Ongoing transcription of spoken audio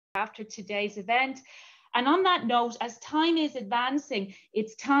after today's event. And on that note, as time is advancing,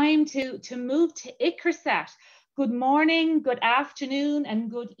 it's time to move to ICRISAT. Good morning, good afternoon, and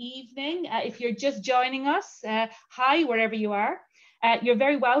good evening. If you're just joining us, hi, wherever you are. You're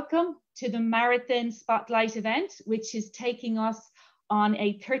very welcome to the Marathon Spotlight event, which is taking us on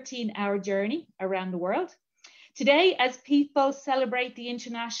a 13-hour journey around the world. Today, as people celebrate the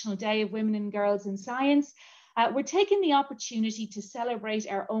International Day of Women and Girls in Science, we're taking the opportunity to celebrate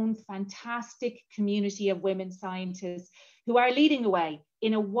our own fantastic community of women scientists who are leading the way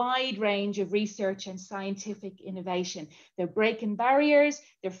in a wide range of research and scientific innovation. They're breaking barriers,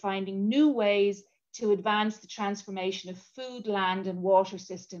 they're finding new ways to advance the transformation of food, land, and water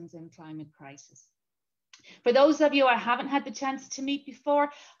systems in climate crisis. For those of you I haven't had the chance to meet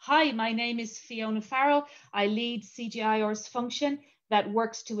before, hi, my name is Fiona Farrell. I lead CGIAR's function that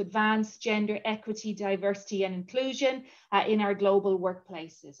works to advance gender equity, diversity and inclusion in our global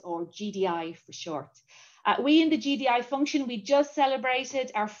workplaces, or GDI for short. We in the GDI function, we just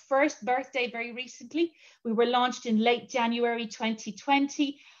celebrated our first birthday very recently. We were launched in late January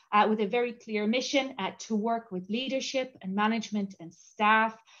 2020 with a very clear mission to work with leadership and management and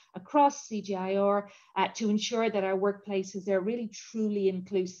staff across CGIAR to ensure that our workplaces are really truly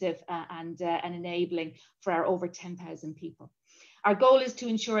inclusive and enabling for our over 10,000 people. Our goal is to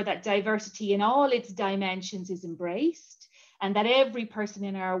ensure that diversity in all its dimensions is embraced and that every person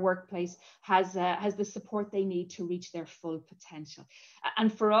in our workplace has the support they need to reach their full potential.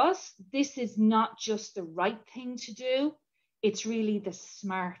 And for us, this is not just the right thing to do, it's really the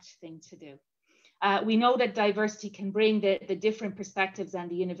smart thing to do. We know that diversity can bring the different perspectives and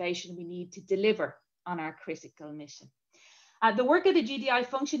the innovation we need to deliver on our critical mission. The work of the GDI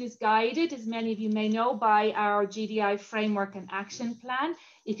function is guided, as many of you may know, by our GDI framework and action plan.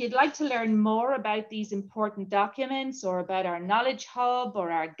 If you'd like to learn more about these important documents or about our knowledge hub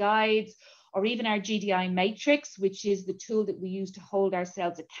or our guides or even our GDI matrix, which is the tool that we use to hold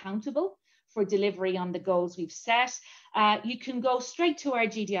ourselves accountable for delivery on the goals we've set, you can go straight to our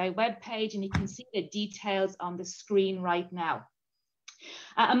GDI webpage and you can see the details on the screen right now.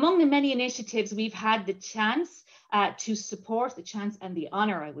 Among the many initiatives we've had the chance to support, the chance and the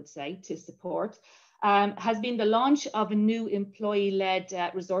honor, I would say, to support, has been the launch of a new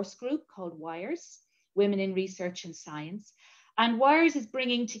employee-led resource group called WIRES, Women in Research and Science. And WIRES is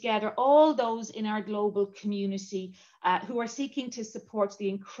bringing together all those in our global community who are seeking to support the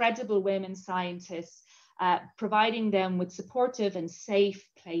incredible women scientists, providing them with supportive and safe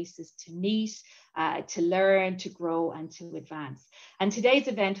places to meet, to learn, to grow, and to advance. And today's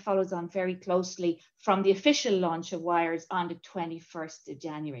event follows on very closely from the official launch of WIRES on the 21st of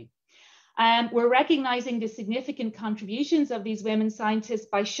January. We're recognizing the significant contributions of these women scientists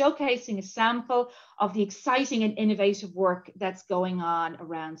by showcasing a sample of the exciting and innovative work that's going on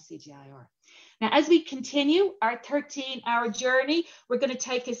around CGIAR. Now, as we continue our 13-hour journey, we're going to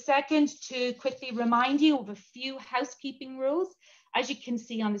take a second to quickly remind you of a few housekeeping rules. As you can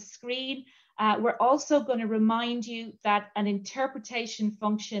see on the screen, we're also going to remind you that an interpretation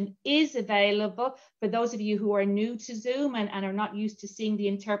function is available for those of you who are new to Zoom and are not used to seeing the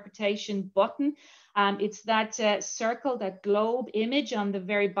interpretation button. It's that circle, that globe image on the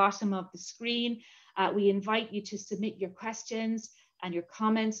very bottom of the screen. We invite you to submit your questions and your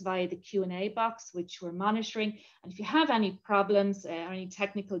comments via the Q&A box, which we're monitoring. And if you have any problems or any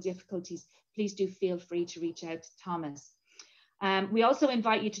technical difficulties, please do feel free to reach out to Thomas. We also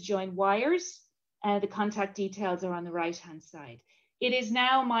invite you to join WIRES. The contact details are on the right-hand side. It is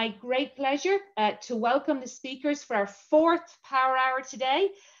now my great pleasure to welcome the speakers for our fourth Power Hour today.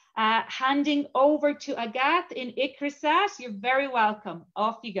 Handing over to Agathe in ICRISAT. You're very welcome.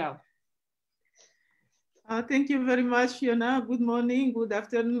 Off you go. Thank you very much, Fiona. Good morning, good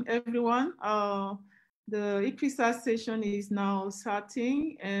afternoon, everyone. The ICRISAT session is now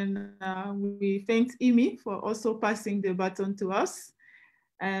starting, and we thank Imi for also passing the baton to us.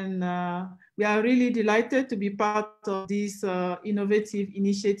 And we are really delighted to be part of this innovative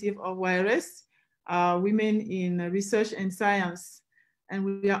initiative of WIRES, Women in Research and Science. And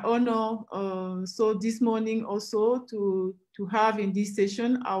we are honored so this morning also to have in this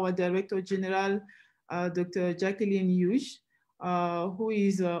session our Director General, Dr. Jacqueline Hughes, who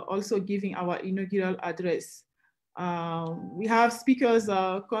is also giving our inaugural address. We have speakers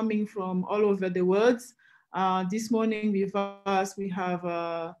coming from all over the world. This morning with us, we have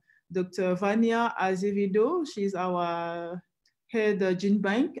Dr. Vania Azevedo. She's our head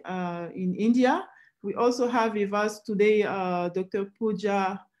Genebank in India. We also have with us today Dr.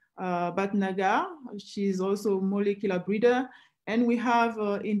 Pooja Bhatnagar. She's also molecular breeder. And we have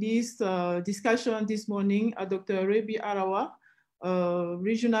in this discussion this morning, Dr. Rebbie Harawa,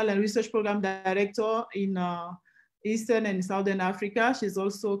 Regional and Research Program Director in Eastern and Southern Africa. She's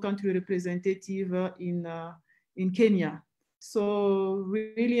also country representative in Kenya. So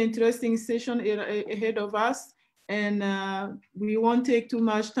really interesting session ahead of us. And we won't take too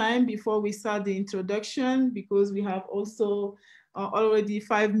much time before we start the introduction, because we have also already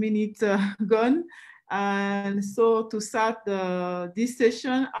 5 minutes gone. And so to start this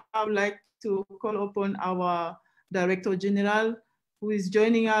session, I would like to call upon our Director General, who is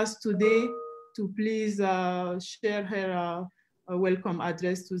joining us today, to please share her welcome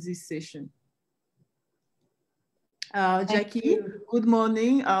address to this session. Jackie, good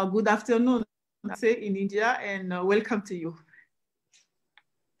morning, good afternoon, I say in India, and welcome to you.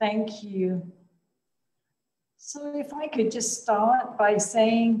 Thank you. So if I could just start by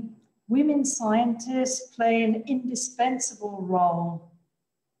saying women scientists play an indispensable role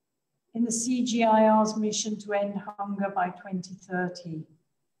in the CGIAR's mission to end hunger by 2030.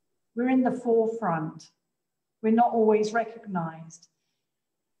 We're in the forefront. We're not always recognized.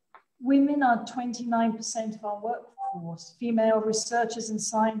 Women are 29% of our workforce. Female researchers and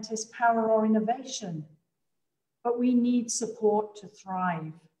scientists power our innovation, but we need support to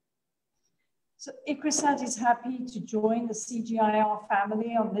thrive. So ICRISAT is happy to join the CGIAR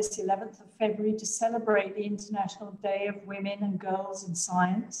family on this 11th of February to celebrate the International Day of Women and Girls in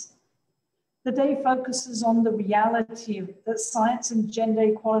Science. The day focuses on the reality that science and gender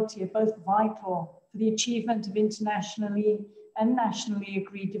equality are both vital for the achievement of internationally and nationally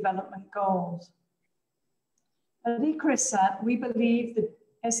agreed development goals. At ICRISAT, we believe that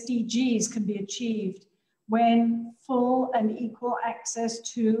SDGs can be achieved when full and equal access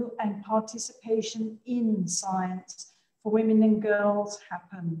to and participation in science for women and girls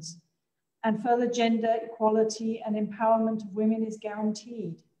happens, and further gender equality and empowerment of women is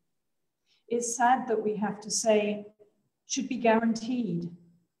guaranteed. It's sad that we have to say, should be guaranteed.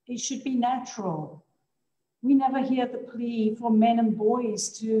 It should be natural. We never hear the plea for men and boys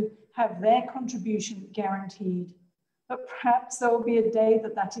to have their contribution guaranteed, but perhaps there will be a day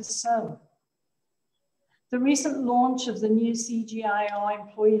that that is so. The recent launch of the new CGIAR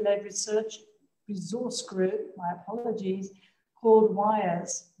employee-led research resource group, my apologies, called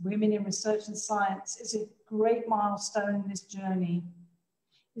WIRES, Women in Research and Science, is a great milestone in this journey.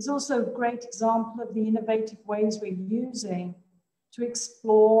 It's also a great example of the innovative ways we're using to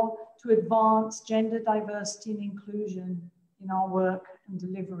explore, to advance gender diversity and inclusion in our work and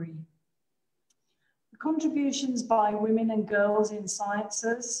delivery. The contributions by women and girls in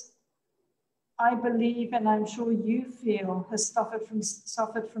sciences, I believe, and I'm sure you feel, has suffered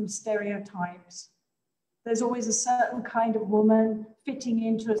from stereotypes. There's always a certain kind of woman fitting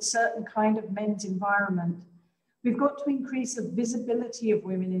into a certain kind of men's environment. We've got to increase the visibility of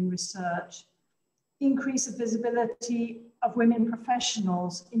women in research, increase the visibility of women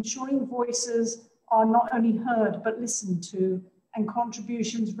professionals, ensuring voices are not only heard, but listened to, and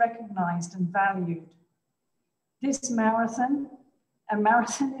contributions recognized and valued. This marathon, and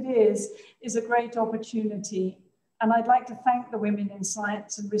marathon it is a great opportunity. And I'd like to thank the Women in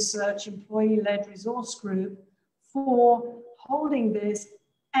Science and Research Employee-Led Resource Group for holding this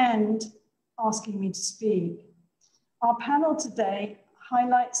and asking me to speak. Our panel today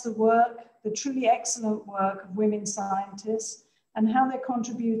highlights the work, the truly excellent work of women scientists and how they're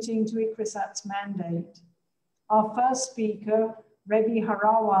contributing to ICRISAT's mandate. Our first speaker, Rebbie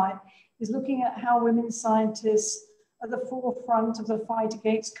Harawa, is looking at how women scientists at the forefront of the fight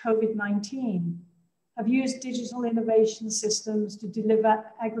against COVID-19 have used digital innovation systems to deliver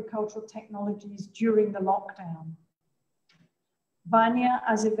agricultural technologies during the lockdown. Vania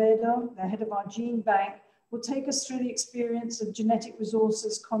Azevedo, the head of our gene bank, will take us through the experience of genetic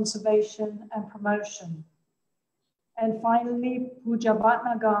resources conservation and promotion. And finally, Pooja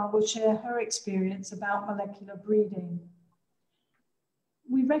Bhatnagar will share her experience about molecular breeding.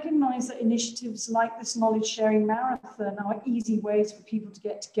 We recognize that initiatives like this knowledge sharing marathon are easy ways for people to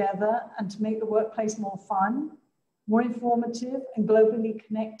get together and to make the workplace more fun, more informative and globally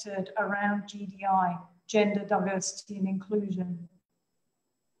connected around GDI, gender diversity and inclusion.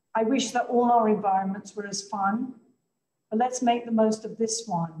 I wish that all our environments were as fun, but let's make the most of this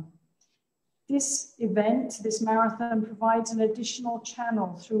one. This event, this marathon, provides an additional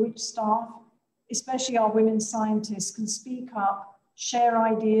channel through which staff, especially our women scientists, can speak up, share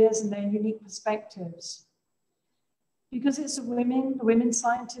ideas and their unique perspectives. Because it's the women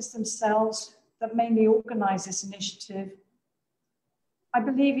scientists themselves that mainly organize this initiative, I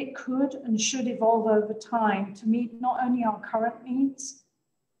believe it could and should evolve over time to meet not only our current needs,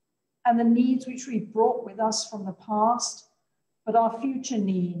 and the needs which we brought with us from the past, but our future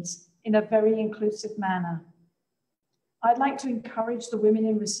needs in a very inclusive manner. I'd like to encourage the Women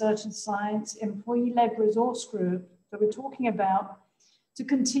in Research and Science employee-led resource group that we're talking about to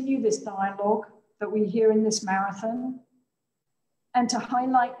continue this dialogue that we hear in this marathon and to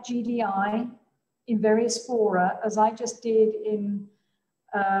highlight GDI in various fora, as I just did in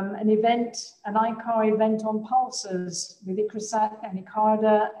an ICAR event on pulses with ICRISAT and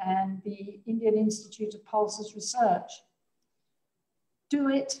ICARDA and the Indian Institute of Pulses Research. Do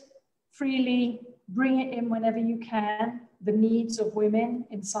it freely, bring it in whenever you can, the needs of women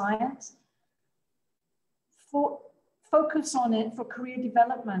in science. Focus on it for career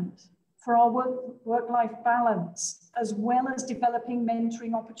development, for our work-life balance, as well as developing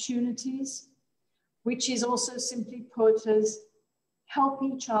mentoring opportunities, which is also simply put as help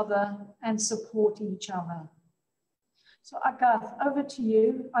each other and support each other. So Agath, over to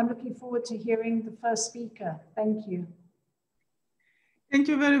you. I'm looking forward to hearing the first speaker. Thank you. Thank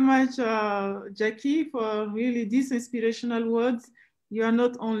you very much, Jackie, for really these inspirational words. You are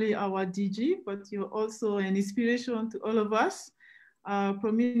not only our DG, but you're also an inspiration to all of us.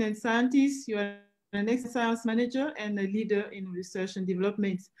 Prominent scientists, you are an excellent science manager and a leader in research and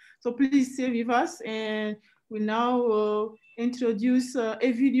development. So please stay with us, and we now introduce a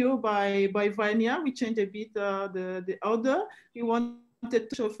video by Vania. We changed a bit the order. We wanted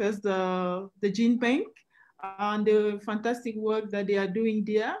to show first the Genebank and the fantastic work that they are doing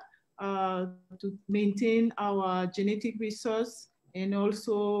there to maintain our genetic resource and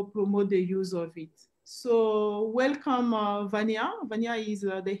also promote the use of it. So welcome Vania. Vania is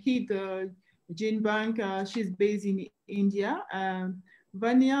the head Genebank. She's based in India.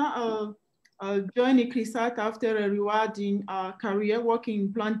 Vania joined ICRISAT after a rewarding career working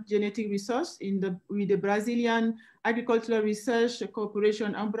in plant genetic research with the Brazilian Agricultural Research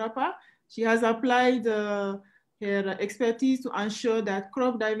Corporation, Embrapa. She has applied her expertise to ensure that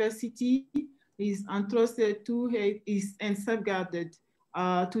crop diversity is entrusted to her and safeguarded.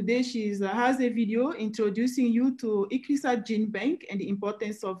 Today she has a video introducing you to ICRISAT Genebank and the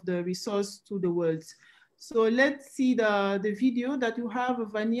importance of the resource to the world. So let's see the video that you have,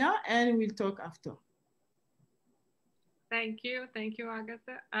 Vania, and we'll talk after. Thank you,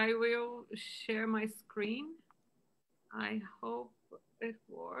 Agatha. I will share my screen. I hope it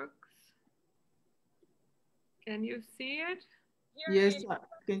works. Can you see it? Yes, I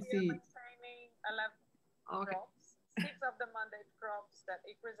can see it. 11 okay. Crops. 6 of the mandate crops that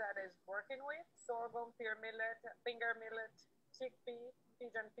ICRISAT is working with: sorghum, pear millet, finger millet, chickpea,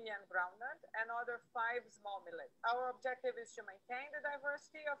 pigeon pea, and groundnut, and other 5 small millets. Our objective is to maintain the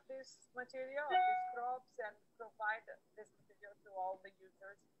diversity of this material, of these crops, and provide this material to all the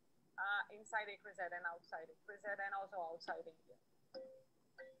users inside ICRISAT and outside ICRISAT, and also outside India.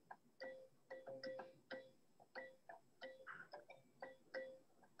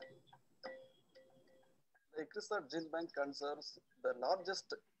 The ICRISAT Genebank conserves the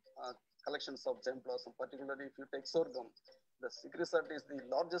largest collections of germplasm, particularly if you take sorghum. The ICRISAT is the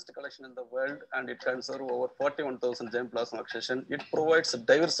largest collection in the world, and it conserves over 41,000 germplasm accession. It provides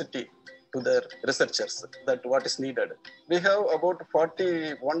diversity to the researchers, that what is needed. We have about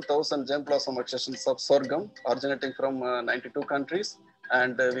 41,000 germplasm accessions of sorghum originating from 92 countries,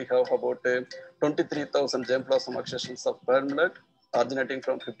 and we have about 23,000 germplasm accessions of pear millet originating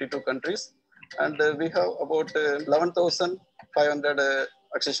from 52 countries. And we have about 11,500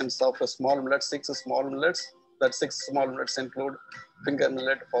 accessions of small millets, 6 small millets. That 6 small millets include finger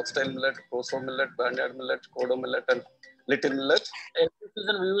millet, foxtail millet, proso millet, barnyard millet, kodo millet, and little millet. Every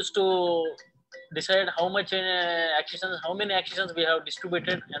season we used to decide how much accessions, how many accessions we have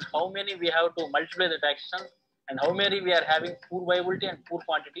distributed, and how many we have to multiply that accession, and how many we are having poor viability and poor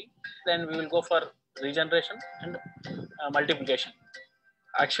quantity. Then we will go for regeneration and multiplication.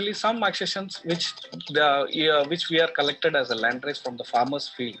 Actually, some accessions which we are collected as a landrace from the farmer's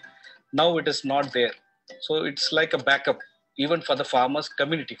field, now it is not there. So it's like a backup even for the farmers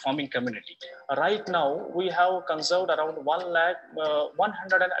community, farming community. Right now, we have conserved around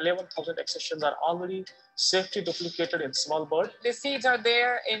 111,000 accessions are already safely duplicated in small bird. The seeds are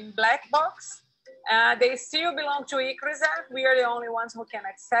there in black box. They still belong to ICRISAT. We are the only ones who can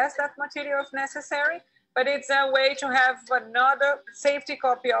access that material if necessary. But it's a way to have another safety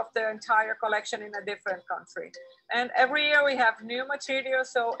copy of the entire collection in a different country. And every year we have new material,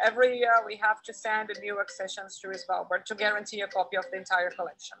 so every year we have to send new accessions to Svalbard to guarantee a copy of the entire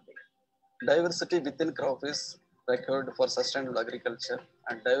collection. Diversity within crop is required for sustainable agriculture,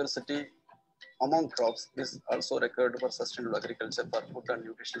 and diversity among crops is also required for sustainable agriculture for food and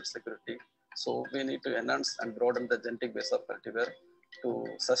nutritional security. So we need to enhance and broaden the genetic base of cultivar to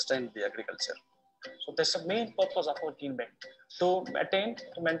sustain the agriculture. So that's the main purpose of our Genebank, to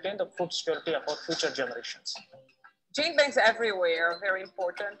maintain the food security of our future generations. Gene banks everywhere are very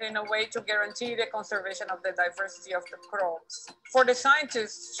important in a way to guarantee the conservation of the diversity of the crops. For the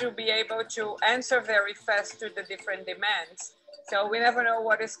scientists to be able to answer very fast to the different demands. So we never know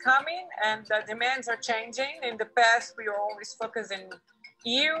what is coming and the demands are changing. In the past, we were always focusing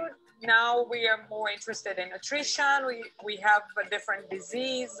yield. Now we are more interested in nutrition. We have a different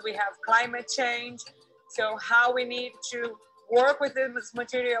disease. We have climate change. So how we need to work with this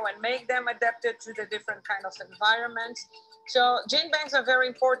material and make them adapted to the different kind of environments. So gene banks are very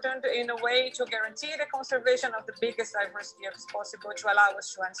important in a way to guarantee the conservation of the biggest diversity as possible to allow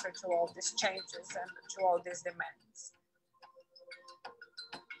us to answer to all these changes and to all these demands.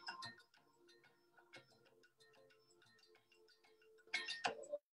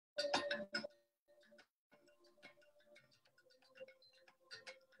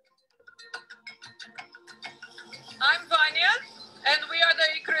 I'm Vania, and we are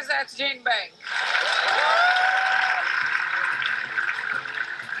the ICRISAT Gene Bank.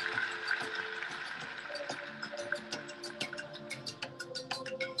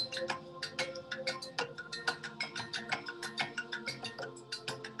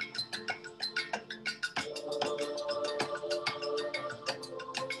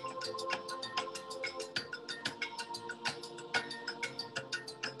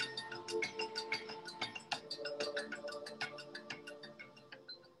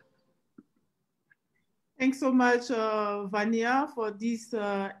 Thanks so much, Vania, for this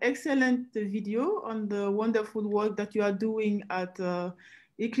excellent video on the wonderful work that you are doing at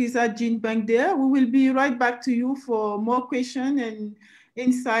ICRISAT Gene Bank there. We will be right back to you for more questions and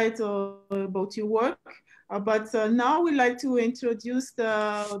insight about your work. But now we'd like to introduce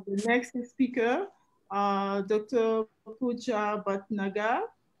the next speaker, Dr. Pooja Bhatnagar.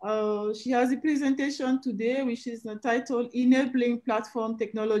 She has a presentation today, which is entitled Enabling Platform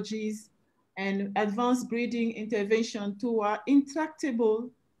Technologies and Advanced Breeding Intervention toward Intractable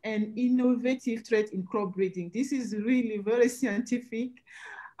and Innovative Threat in Crop Breeding. This is really very scientific.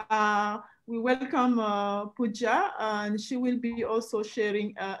 We welcome Pooja, and she will be also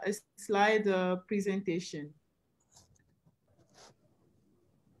sharing a slide presentation.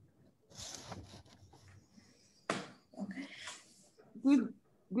 Okay.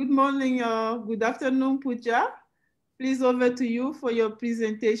 Good morning, good afternoon, Pooja. Please over to you for your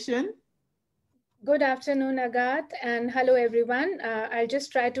presentation. Good afternoon, Agathe, and hello, everyone. I'll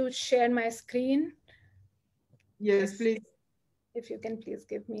just try to share my screen. Yes, please. If you can please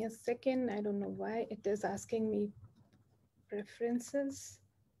give me a second. I don't know why it is asking me preferences.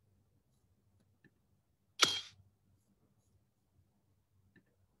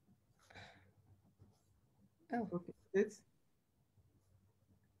 Oh. Okay.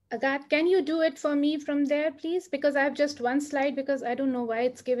 Agathe, can you do it for me from there, please? Because I have just one slide because I don't know why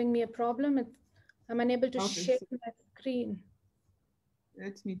it's giving me a problem. I'm unable to share my screen.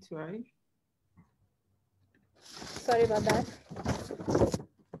 Let me try. Sorry about that.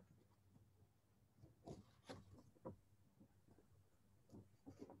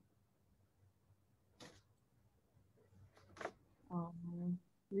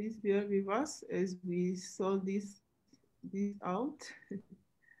 Please bear with us as we sort this out.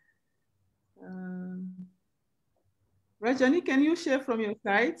 Rajani, can you share from your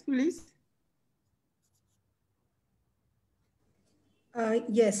side, please?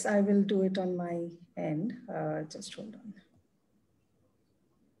 Yes, I will do it on my end. Just hold on.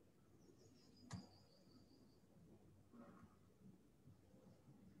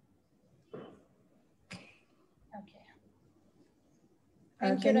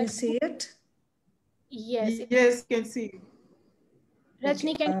 Okay. Can you see it? Yes. Yes, can see.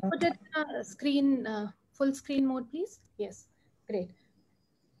 Rajni, can you put it on screen, full screen mode, please? Yes, great.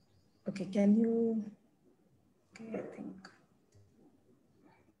 Okay, can you? Okay, I think.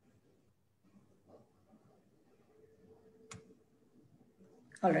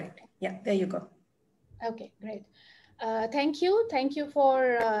 All right. Yeah, there you go. Okay, great. Thank you. Thank you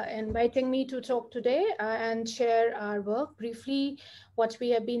for inviting me to talk today and share our work briefly, what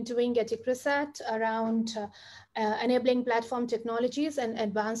we have been doing at ICRISAT around enabling platform technologies and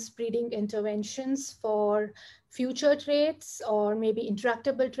advanced breeding interventions for future traits or maybe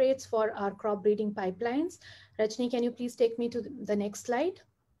intractable traits for our crop breeding pipelines. Rajni, can you please take me to the next slide?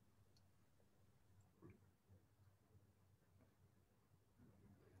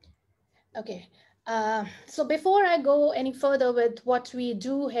 Okay. So before I go any further with what we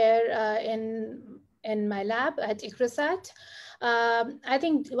do here in my lab at ICRISAT, I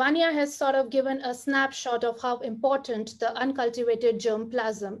think Vania has sort of given a snapshot of how important the uncultivated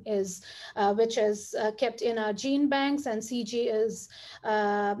germplasm is, which is kept in our gene banks, and CG is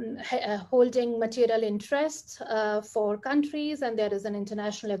holding material interest for countries, and there is an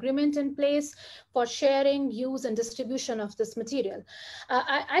international agreement in place for sharing, use, and distribution of this material.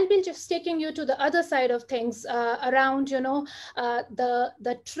 I'll be just taking you to the other side of things around,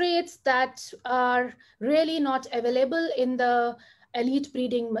 the traits that are really not available in the elite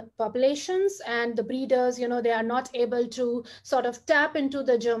breeding populations, and the breeders, they are not able to sort of tap into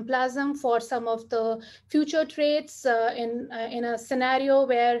the germplasm for some of the future traits in a scenario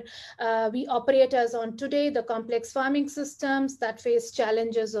where we operate as on today, the complex farming systems that face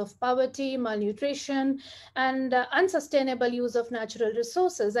challenges of poverty, malnutrition, and unsustainable use of natural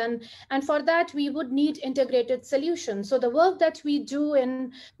resources. And for that, we would need integrated solutions. So the work that we do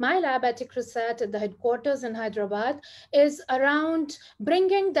in my lab at ICRISAT at the headquarters in Hyderabad is around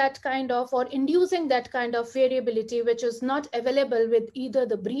bringing that kind of, or inducing that kind of variability, which is not available with either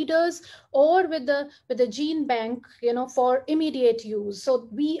the breeders or with the gene bank, for immediate use. So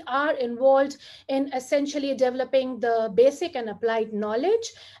we are involved in essentially developing the basic and applied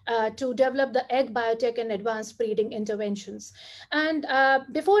knowledge to develop the egg biotech and advanced breeding interventions. And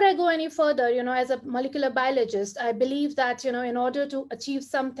before I go any further, as a molecular biologist, I believe that, in order to achieve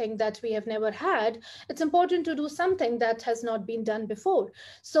something that we have never had, it's important to do something that has not been done before.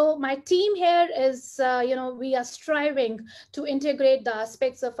 So my team here is, we are striving to integrate the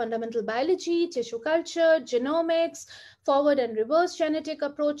aspects of fundamental biology, tissue culture, genomics, forward and reverse genetic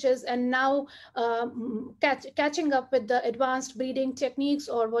approaches, and now catching up with the advanced breeding techniques,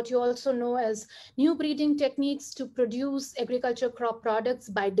 or what you also know as new breeding techniques, to produce agriculture crop products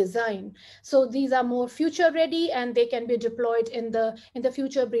by design. So these are more future ready, and they can be deployed in the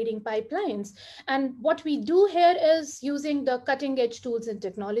future breeding pipelines. And what we do here is, using the cutting edge tools and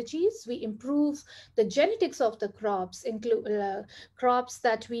technologies, we improve the genetics of the crops, include crops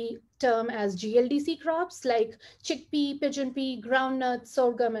that we term as GLDC crops like chickpea, pigeon pea, groundnut,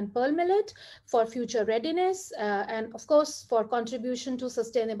 sorghum, and pearl millet, for future readiness, and of course for contribution to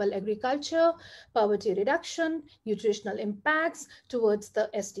sustainable agriculture, poverty reduction, nutritional impacts towards the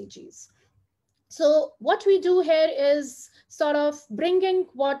SDGs. So what we do here is sort of bringing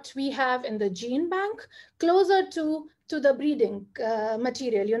what we have in the gene bank closer to the breeding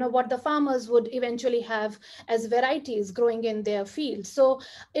material, what the farmers would eventually have as varieties growing in their field. So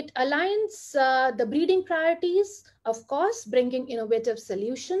it aligns the breeding priorities, of course, bringing innovative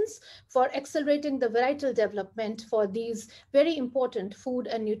solutions for accelerating the varietal development for these very important food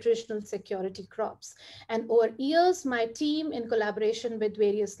and nutritional security crops. And over years, my team, in collaboration with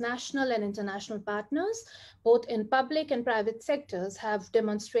various national and international partners, both in public and private sectors, have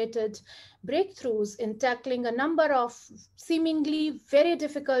demonstrated breakthroughs in tackling a number of seemingly very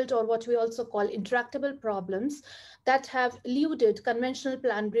difficult, or what we also call intractable problems, that have eluded conventional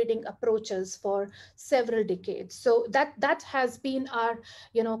plant breeding approaches for several decades. So that has been our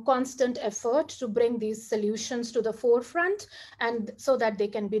constant effort to bring these solutions to the forefront, and so that they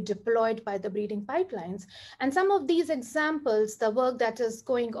can be deployed by the breeding pipelines. And some of these examples, the work that is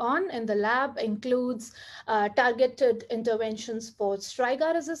going on in the lab, includes targeted interventions for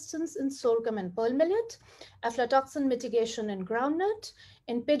striga resistance in sorghum and pearl millet, aflatoxin mitigation in groundnut.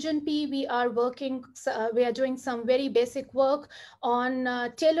 In pigeon pea, we are doing some very basic work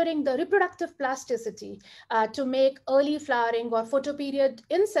on tailoring the reproductive plasticity to make early flowering or photoperiod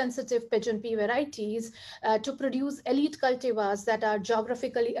insensitive pigeon pea varieties to produce elite cultivars that are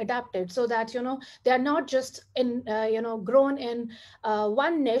geographically adapted, so that they are not just grown in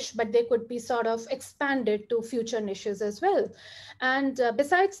one niche, but they could be sort of expanded to future niches as well. And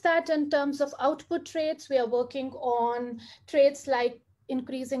besides that, in terms of output traits, we are working on traits like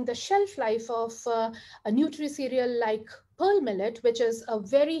increasing the shelf life of a nutri-cereal like pearl millet, which is a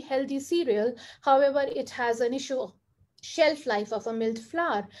very healthy cereal. However, it has an issue of shelf life of a milled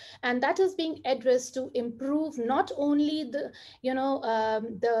flour, and that is being addressed to improve not only the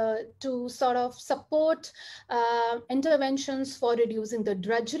to sort of support interventions for reducing the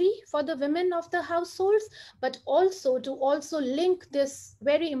drudgery for the women of the households, but also to link this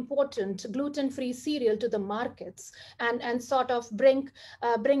very important gluten-free cereal to the markets and sort of bring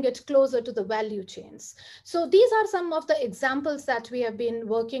it closer to the value chains. So these are some of the examples that we have been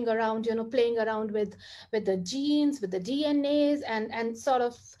working around, playing around with the genes, with the DNAs, and sort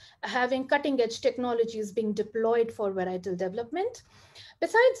of having cutting edge technologies being deployed for varietal development.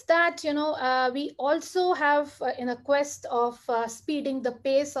 Besides that, we also have, in a quest of speeding the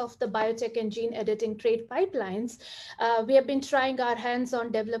pace of the biotech and gene editing trade pipelines, we have been trying our hands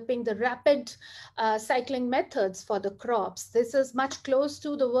on developing the rapid cycling methods for the crops. This is much close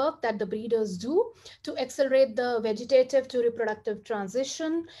to the work that the breeders do to accelerate the vegetative to reproductive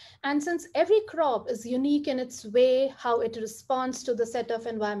transition. And since every crop is unique in its way, how it responds to the set of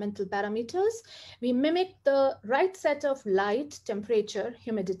environmental parameters, we mimic the right set of light, temperature,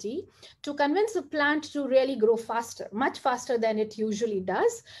 humidity to convince the plant to really grow faster, much faster than it usually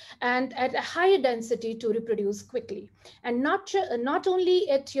does, and at a higher density to reproduce quickly. And not only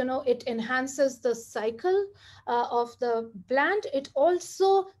it enhances the cycle of the plant, it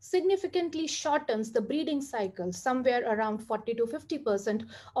also significantly shortens the breeding cycle, somewhere around 40 to 50%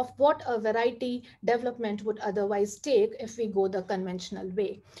 of what a variety development would otherwise take if we go the conventional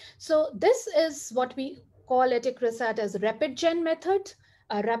way. So this is what we call at ICRISAT as rapid gen method,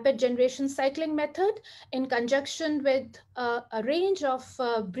 a rapid generation cycling method in conjunction with a range of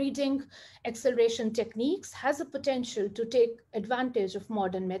breeding acceleration techniques has a potential to take advantage of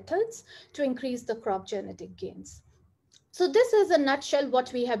modern methods to increase the crop genetic gains. So this is a nutshell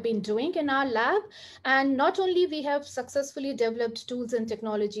what we have been doing in our lab. And not only we have successfully developed tools and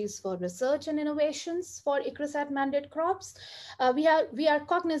technologies for research and innovations for ICRISAT mandate crops, we are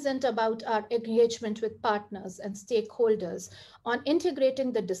cognizant about our engagement with partners and stakeholders on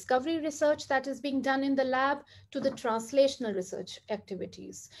integrating the discovery research that is being done in the lab to the translational research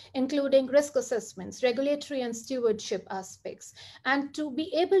activities, including risk assessments, regulatory and stewardship aspects, and to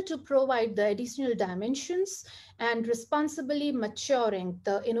be able to provide the additional dimensions and responsibly maturing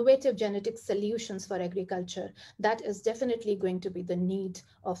the innovative genetic solutions for agriculture. That is definitely going to be the need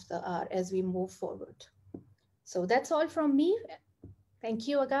of the hour as we move forward. So that's all from me. Thank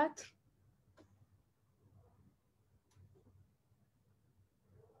you, Agat.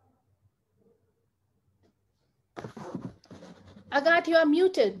 Agat, you are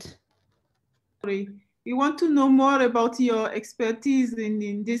muted. Sorry. We want to know more about your expertise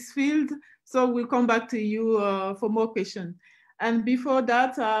in this field, so we'll come back to you for more questions. And before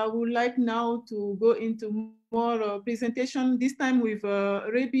that, I would like now to go into more presentation, this time with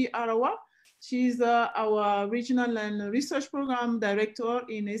Rebbie Harawa. She's our Regional and Research Program Director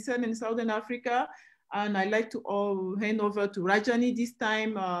in Eastern and Southern Africa. And I'd like to hand over to Rajani this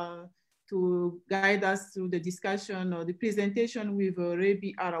time to guide us through the discussion or the presentation with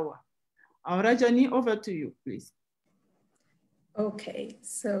Rebbie Harawa. Rajani, over to you, please. Okay,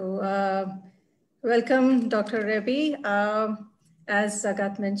 so welcome, Dr. Rebbie. As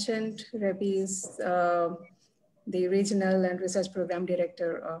Agat mentioned, Rebbie is the Regional and Research Program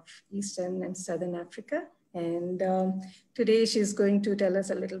Director of Eastern and Southern Africa. And today she's going to tell us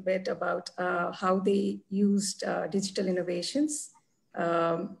a little bit about how they used digital innovations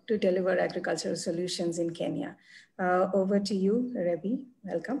to deliver agricultural solutions in Kenya. Over to you, Rebbie.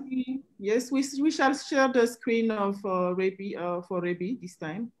 Welcome. Yes, we shall share the screen of Rebbie for Rebbie this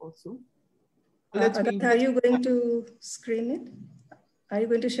time also. Are you going to screen it? Are you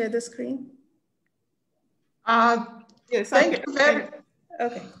going to share the screen? Yes. Thank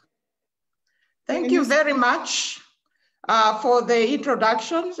you very much for the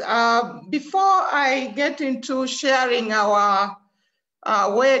introductions. Before I get into sharing our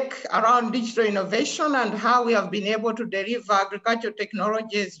work around digital innovation and how we have been able to deliver agricultural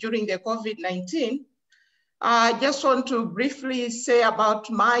technologies during the COVID-19, I just want to briefly say about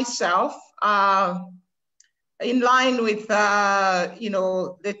myself, in line with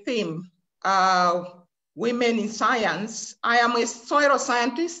the theme, Women in Science. I am a soil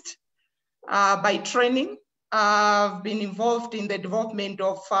scientist by training. I've been involved in the development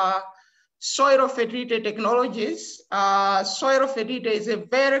of soil fertility technologies. Soil fertility is a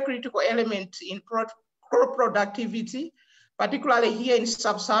very critical element in crop productivity, particularly here in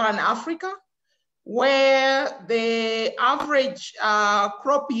sub-Saharan Africa, where the average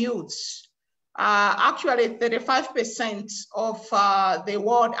crop yields are actually 35% of the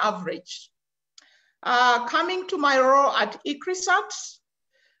world average. Coming to my role at ICRISAT,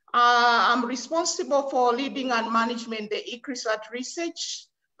 I'm responsible for leading and management the ICRISAT research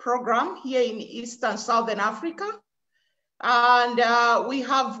program here in Eastern Southern Africa. And we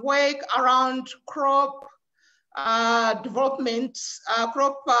have work around crop development,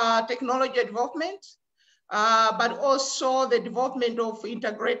 crop technology development, but also the development of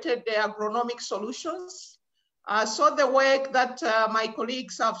integrated agronomic solutions. So the work that my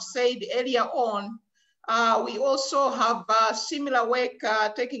colleagues have said earlier on, we also have similar work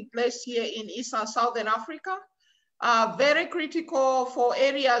taking place here in Eastern Southern Africa. Very critical for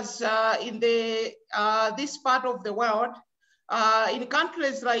areas in this part of the world In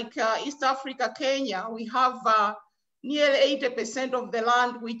countries like East Africa, Kenya, we have nearly 80% of the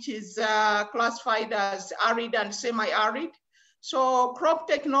land which is classified as arid and semi-arid. So crop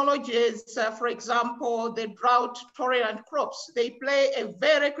technologies, for example, the drought-tolerant crops, they play a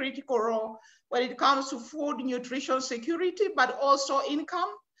very critical role when it comes to food nutrition security, but also income.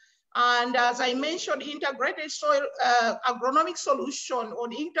 And as I mentioned, integrated soil agronomic solution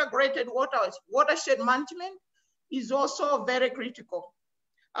on integrated watershed management is also very critical.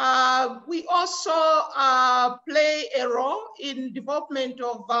 We also play a role in development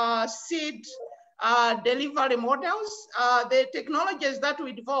of seed delivery models. The technologies that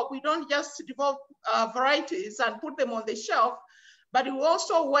we develop, we don't just develop varieties and put them on the shelf, but we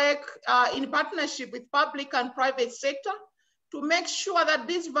also work in partnership with public and private sector to make sure that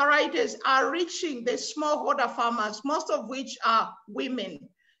these varieties are reaching the smallholder farmers, most of which are women.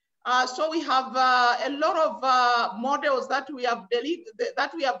 So we have a lot of models that we have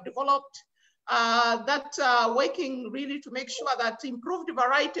developed that are working really to make sure that improved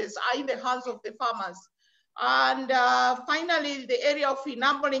varieties are in the hands of the farmers. And finally, the area of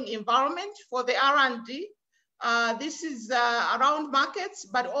enabling environment for the R&D. This is around markets,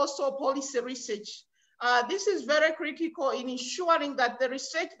 but also policy research. This is very critical in ensuring that the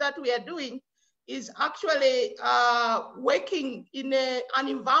research that we are doing is actually working in an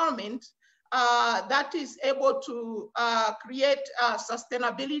environment that is able to create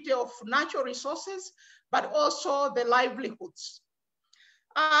sustainability of natural resources, but also the livelihoods.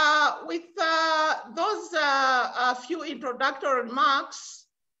 With those few introductory remarks,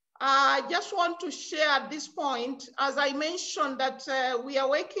 I just want to share at this point, as I mentioned, that we are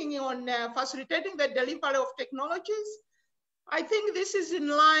working on facilitating the delivery of technologies. I think this is in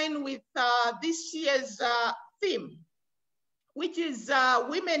line with this year's theme, which is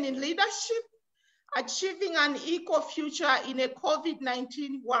women in leadership, achieving an equal future in a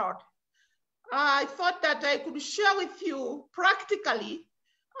COVID-19 world. I thought that I could share with you practically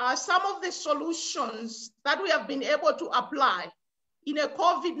some of the solutions that we have been able to apply in a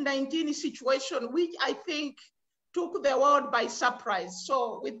COVID-19 situation, which I think took the world by surprise.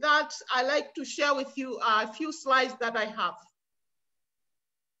 So with that, I like to share with you a few slides that I have.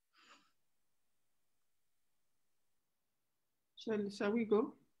 Shall we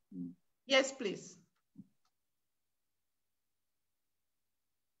go? Yes, please.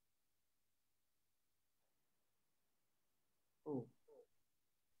 Oh.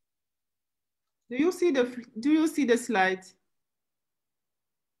 Do you see the slides?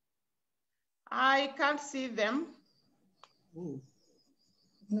 I can't see them. Ooh.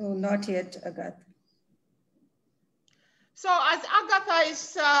 No, not yet, Agatha. So as Agatha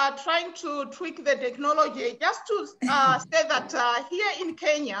is trying to tweak the technology, just to say that here in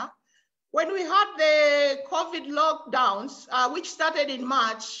Kenya, when we had the COVID lockdowns, which started in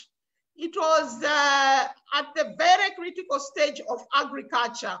March, it was at the very critical stage of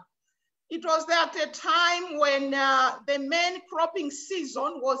agriculture. It was at a time when the main cropping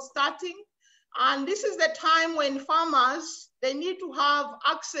season was starting. And this is the time when farmers, they need to have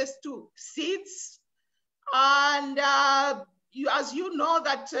access to seeds. And as you know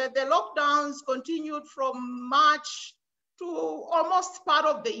that the lockdowns continued from March to almost part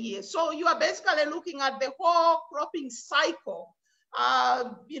of the year. So you are basically looking at the whole cropping cycle.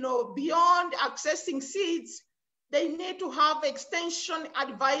 Beyond accessing seeds, they need to have extension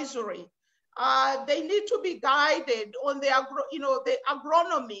advisory. They need to be guided on the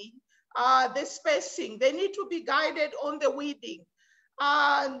agronomy, the spacing. They need to be guided on the weeding.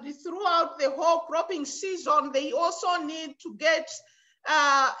 And throughout the whole cropping season, they also need to get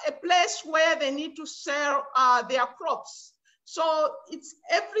a place where they need to sell their crops. So it's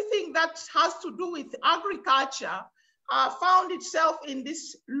everything that has to do with agriculture found itself in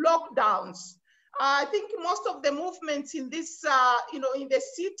these lockdowns. I think most of the movements in this, in the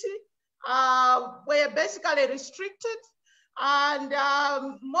city were basically restricted. And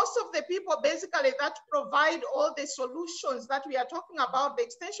most of the people basically that provide all the solutions that we are talking about, the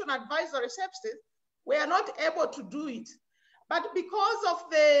extension advisory services, we are not able to do it. But because of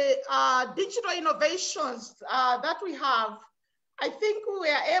the digital innovations that we have, I think we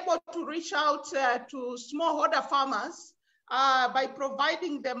are able to reach out to smallholder farmers by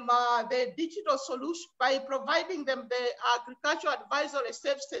providing them the digital solution, by providing them the agricultural advisory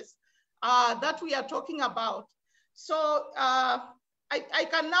services that we are talking about. So I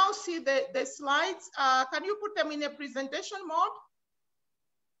can now see the slides. Can you put them in a presentation mode?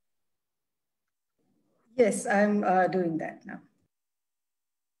 Yes, I'm doing that now.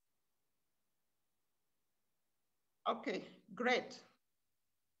 Okay, great.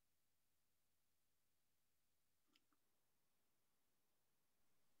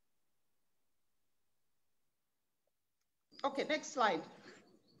 Okay, next slide.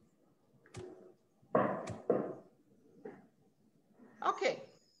 Okay,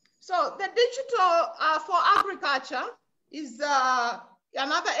 so the digital for agriculture is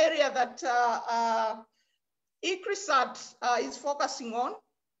another area that ICRISAT is focusing on.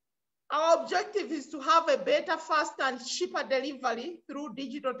 Our objective is to have a better, faster, and cheaper delivery through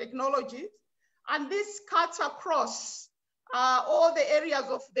digital technologies. And this cuts across all the areas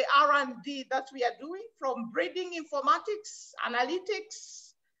of the R&D that we are doing, from breeding informatics,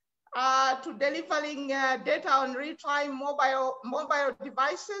 analytics, to delivering data on real-time mobile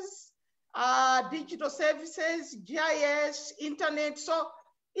devices, digital services, GIS, internet. So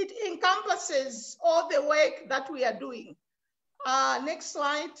it encompasses all the work that we are doing. Next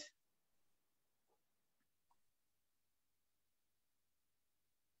slide.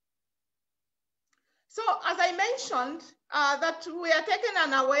 So as I mentioned, that we are taking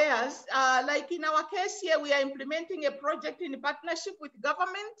unawares, like in our case here, we are implementing a project in partnership with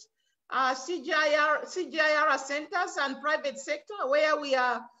government, CGIAR centers and private sector, where we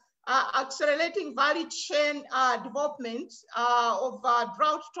are accelerating value chain development of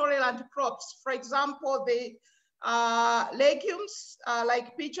drought tolerant crops. For example, the legumes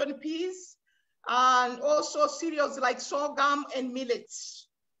like pigeon peas, and also cereals like sorghum and millets.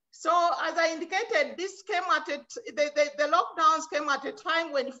 So as I indicated, this came at the lockdowns came at a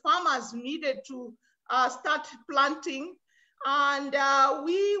time when farmers needed to start planting, and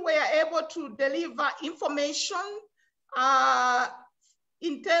we were able to deliver information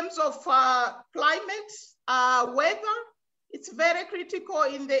in terms of climate, weather. It's very critical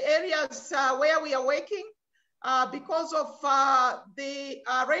in the areas where we are working because of the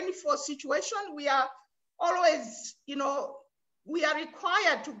rainfall situation. We are always, we are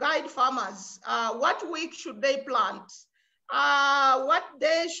required to guide farmers. What week should they plant? What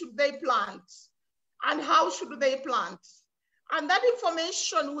day should they plant? And how should they plant? And that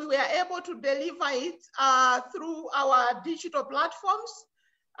information, we were able to deliver it through our digital platforms.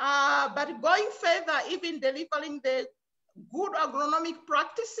 But going further, even delivering the good agronomic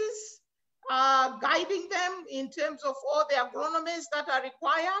practices, guiding them in terms of all the agronomies that are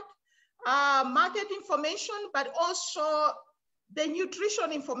required, market information, but also the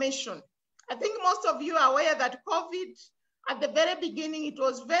nutrition information. I think most of you are aware that COVID, at the very beginning, it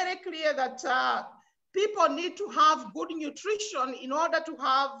was very clear that people need to have good nutrition in order to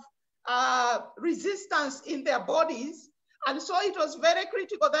have resistance in their bodies. And so it was very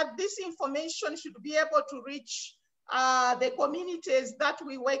critical that this information should be able to reach the communities that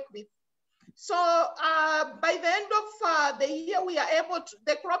we work with. So by the end of the year, we are able to,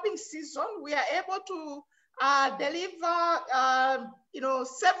 the cropping season, we are able to deliver,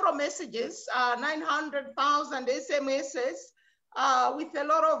 several messages, 900,000 SMSs with a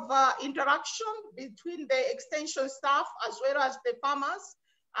lot of interaction between the extension staff as well as the farmers,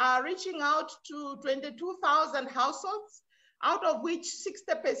 reaching out to 22,000 households, out of which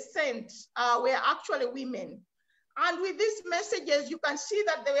 60% were actually women. And with these messages, you can see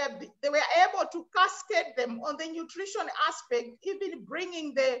that they were able to cascade them on the nutrition aspect, even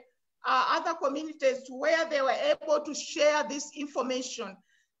bringing the other communities to where they were able to share this information.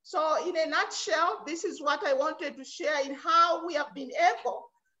 So in a nutshell, this is what I wanted to share in how we have been able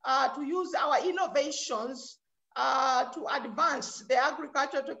to use our innovations to advance the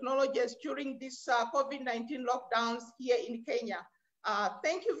agricultural technologies during this COVID-19 lockdowns here in Kenya.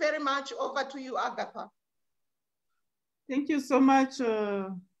 Thank you very much. Over to you, Agatha. Thank you so much,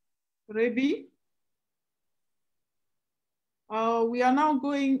 Rebbie. We are now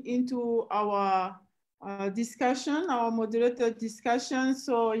going into our discussion, our moderated discussion.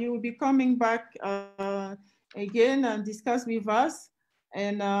 So you will be coming back again and discuss with us.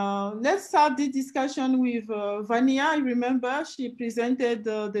 And let's start the discussion with Vania. I remember she presented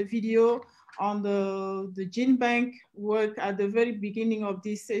the video on the Genebank work at the very beginning of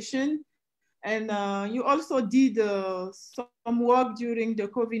this session. And you also did some work during the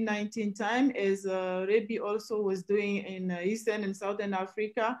COVID-19 time, as Rebbie also was doing in Eastern and Southern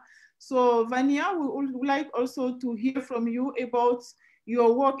Africa. So Vania, we would like also to hear from you about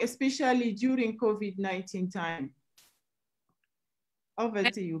your work, especially during COVID-19 time. Over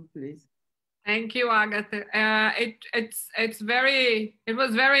to you, please. Thank you, Agatha. It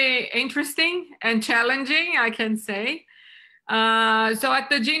was very interesting and challenging, I can say. So at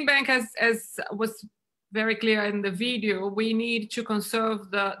the Genebank, as was very clear in the video, we need to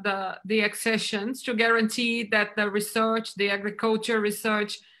conserve the accessions to guarantee that the research, the agriculture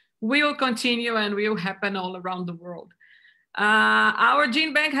research, will continue and will happen all around the world. Our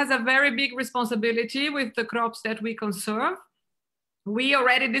Genebank has a very big responsibility with the crops that we conserve. we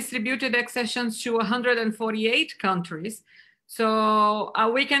already distributed accessions to 148 countries. So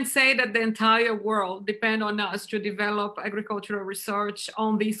we can say that the entire world depends on us to develop agricultural research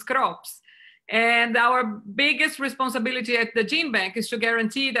on these crops. And our biggest responsibility at the Gene Bank is to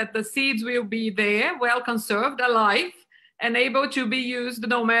guarantee that the seeds will be there, well conserved, alive, and able to be used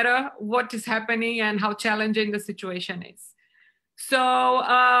no matter what is happening and how challenging the situation is.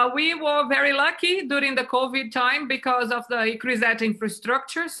 So we were very lucky during the COVID time because of the ICRISAT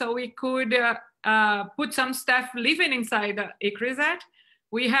infrastructure. So we could put some staff living inside the ICRISAT.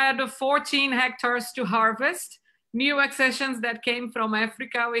 We had 14 hectares to harvest. New accessions that came from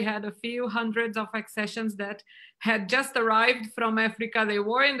Africa. We had a few hundreds of accessions that had just arrived from Africa. They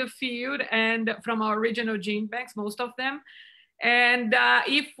were in the field and from our regional gene banks, most of them. And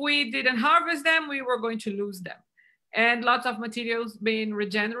if we didn't harvest them, we were going to lose them. And lots of materials being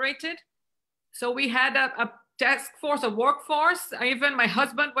regenerated. So we had a task force, a workforce. Even my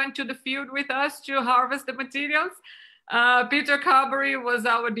husband went to the field with us to harvest the materials. Peter Carberry was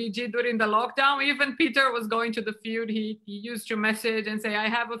our DG during the lockdown. Even Peter was going to the field. He used to message and say, I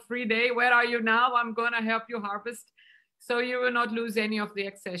have a free day. Where are you now? I'm going to help you harvest. So you will not lose any of the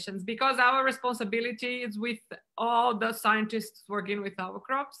accessions because our responsibility is with all the scientists working with our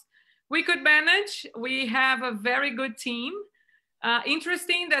crops. We could manage. We have a very good team.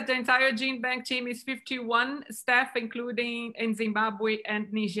 Interesting that the entire Gene Bank team is 51 staff, including in Zimbabwe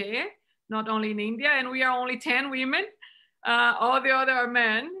and Niger, not only in India, and we are only 10 women. All the other are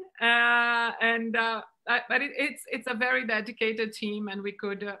men. But it's a very dedicated team and we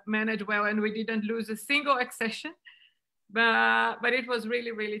could manage well and we didn't lose a single accession, but it was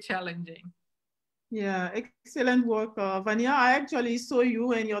really, really challenging. Yeah, excellent work, Vania. I actually saw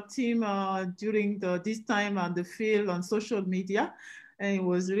you and your team during this time on the field on social media, and it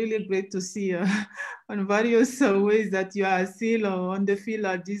was really great to see on various ways that you are still on the field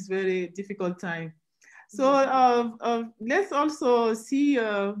at this very difficult time. So let's also see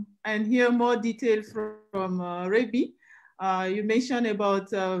and hear more detail from Rebbie. You mentioned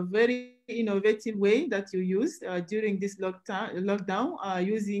about a very innovative way that you used during this lockdown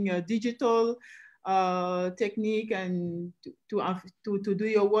using digital technique and to do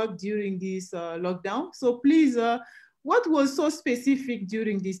your work during this lockdown. So please, what was so specific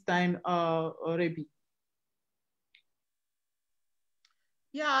during this time, Rebbie?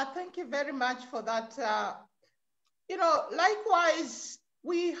 Yeah, thank you very much for that. Likewise,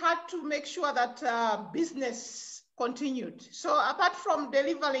 we had to make sure that business continued. So apart from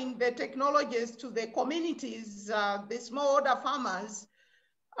delivering the technologies to the communities, the smallholder farmers,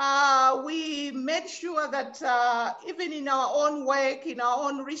 we made sure that even in our own work, in our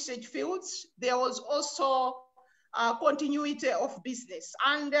own research fields, there was also continuity of business.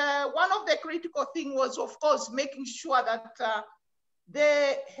 And one of the critical things was, of course, making sure that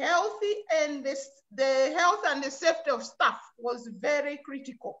the health and the safety of staff was very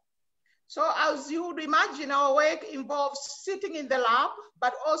critical. So as you would imagine, our work involves sitting in the lab,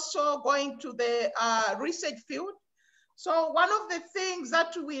 but also going to the research field. So one of the things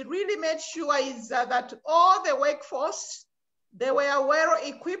that we really made sure is that all the workforce, they were well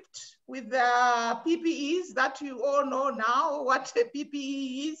equipped with the PPEs that you all know now what a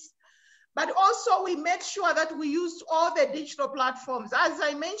PPE is. But also we made sure that we used all the digital platforms. As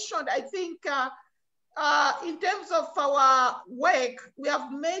I mentioned, I think in terms of our work, we have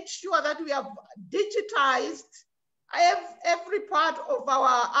made sure that we have digitized every part of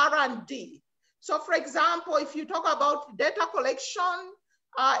our R&D. So for example, if you talk about data collection,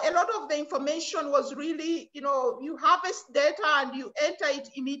 a lot of the information was really, you harvest data and you enter it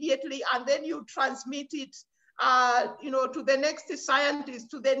immediately and then you transmit it, to the next scientists,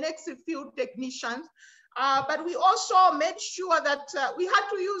 to the next field technicians. But we also made sure that we had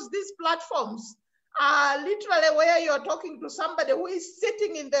to use these platforms, literally where you're talking to somebody who is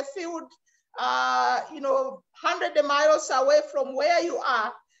sitting in the field, 100 miles away from where you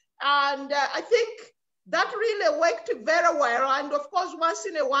are. And I think that really worked very well. And of course, once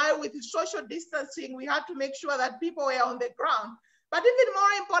in a while with social distancing, we had to make sure that people were on the ground. But even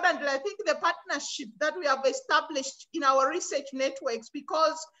more importantly, I think the partnership that we have established in our research networks,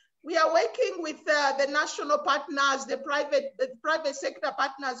 because we are working with the national partners, the private sector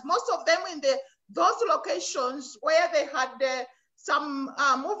partners, most of them in those locations where they had some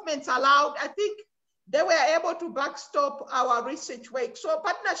movements allowed, I think they were able to backstop our research work. So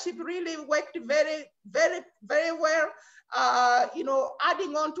partnership really worked very, very, very well,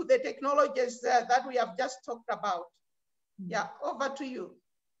 adding on to the technologies that we have just talked about. Yeah, over to you.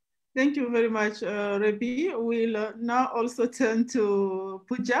 Thank you very much, Rebbie. We'll now also turn to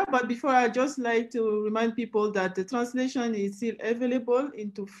Pooja, but before I'd just like to remind people that the translation is still available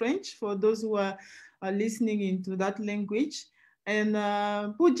into French for those who are listening into that language. And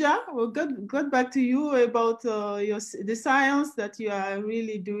Pooja, we'll get back to you about the science that you are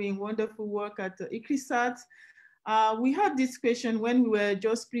really doing wonderful work at ICRISAT. We had this question when we were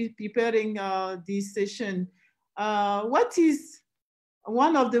just preparing this session. What is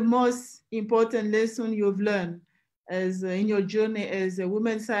one of the most important lessons you've learned as in your journey as a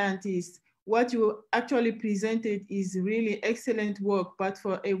woman scientist? What you actually presented is really excellent work, but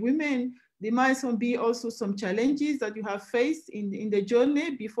for a woman, there might be also some challenges that you have faced in the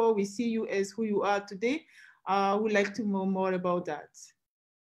journey before we see you as who you are today. I would like to know more about that.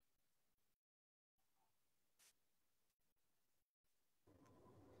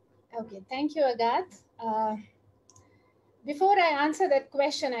 Okay, thank you, Agathe. Before I answer that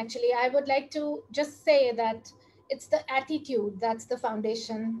question, actually, I would like to just say that it's the attitude that's the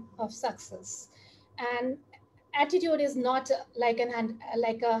foundation of success. And attitude is not like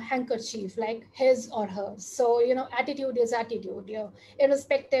a handkerchief, like his or hers. So, you know, attitude is attitude, you know,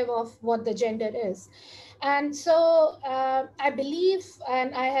 irrespective of what the gender is. And so I believe,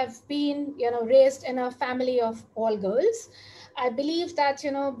 and I have been, you know, raised in a family of all girls. I believe that,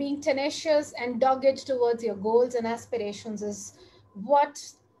 you know, being tenacious and dogged towards your goals and aspirations is what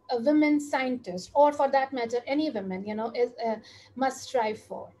a women scientist, or for that matter, any woman, you know, is must strive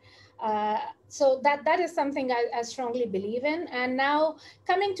for. So that is something I strongly believe in. And now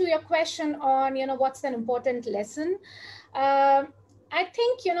coming to your question on, you know, what's an important lesson? I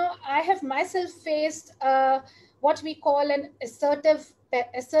think, you know, I have myself faced what we call an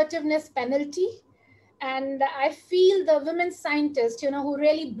assertiveness penalty. And I feel the women scientists, you know, who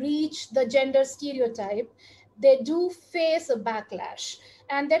really breach the gender stereotype, they do face a backlash.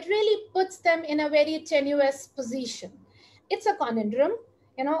 And that really puts them in a very tenuous position. It's a conundrum,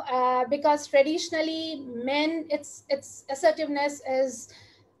 you know, because traditionally men, it's assertiveness is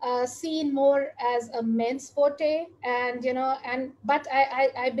seen more as a men's forte, and you know, but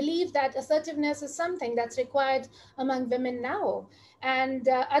I believe that assertiveness is something that's required among women now, and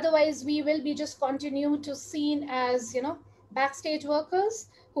otherwise we will be just continue to seen as, you know, backstage workers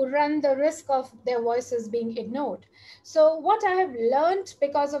who run the risk of their voices being ignored. So what I have learned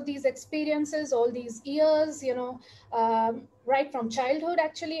because of these experiences all these years, you know, right from childhood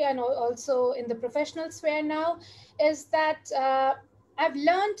actually, and also in the professional sphere now, is that I've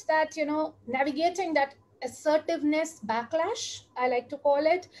learned that, you know, navigating that assertiveness backlash, I like to call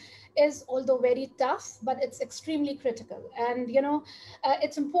it, is although very tough, but it's extremely critical. And, you know,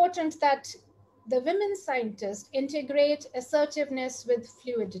 it's important that the women scientists integrate assertiveness with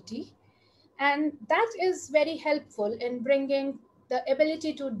fluidity. And that is very helpful in bringing the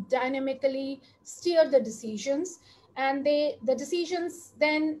ability to dynamically steer the decisions. And the decisions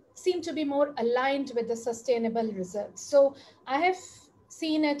then seem to be more aligned with the sustainable results. So I have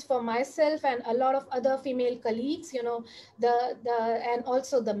seen it for myself and a lot of other female colleagues, you know, and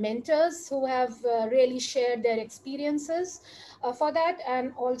also the mentors who have really shared their experiences for that.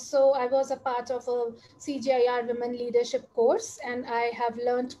 And also I was a part of a CGIAR women leadership course, and I have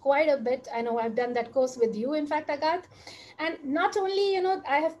learned quite a bit. I know I've done that course with you, in fact, Agathe. And not only, you know,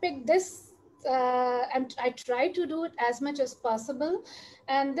 I have picked this and I try to do it as much as possible.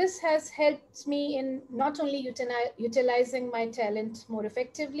 And this has helped me in not only utilizing my talent more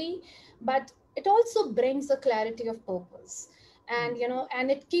effectively, but it also brings a clarity of purpose. And, you know, and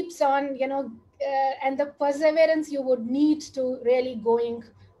it keeps on, you know, and the perseverance you would need to really going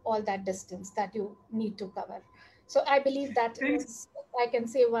all that distance that you need to cover. So I believe that is, I can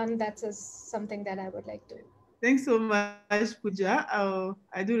say one, that is something that I would like to. Thanks so much, Pooja.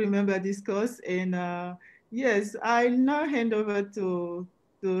 I do remember this course, and yes, I now hand over to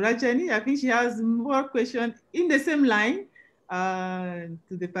Rajani. I think she has more questions in the same line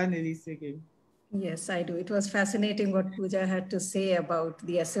to the panelists again. Yes, I do. It was fascinating what Pooja had to say about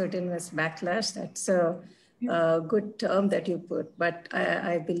the assertiveness backlash. That's a good term that you put, but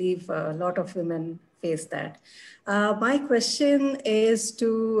I believe a lot of women face that. My question is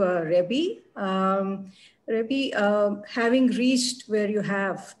to Rebbie. Rebbie, having reached where you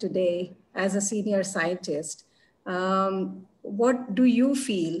have today as a senior scientist, what do you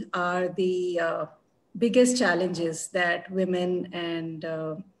feel are the biggest challenges that women and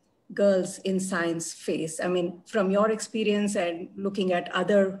girls in science face? I mean, from your experience and looking at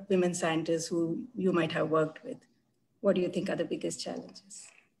other women scientists who you might have worked with, what do you think are the biggest challenges?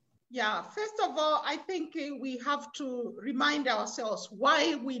 Yeah, first of all, I think we have to remind ourselves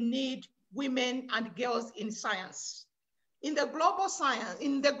why we need women and girls in science. in the global science,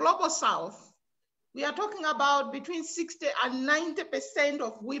 in the global South, we are talking about between 60 and 90%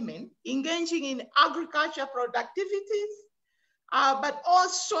 of women engaging in agriculture productivities, but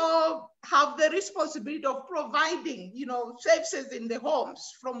also have the responsibility of providing, services in the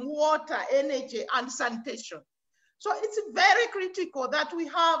homes, from water, energy, and sanitation. So it's very critical that we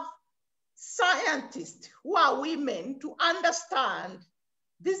have scientists who are women to understand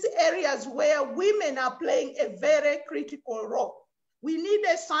these areas where women are playing a very critical role. We need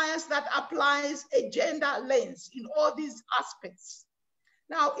a science that applies a gender lens in all these aspects.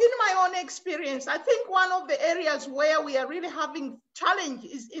 Now, in my own experience, I think one of the areas where we are really having challenge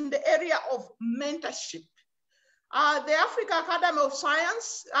is in the area of mentorship. The African Academy of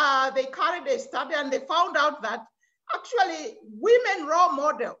Science, they carried a study and they found out that actually women role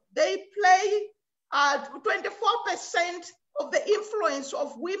model, they play 24% of the influence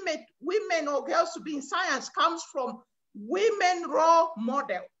of women or girls to be in science comes from women role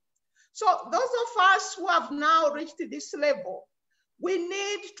model. So those of us who have now reached this level, we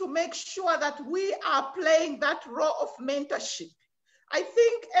need to make sure that we are playing that role of mentorship. I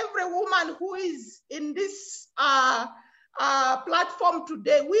think every woman who is in this platform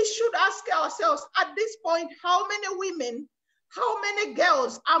today, we should ask ourselves at this point, how many women, how many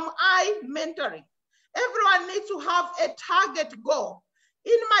girls am I mentoring? Everyone needs to have a target goal.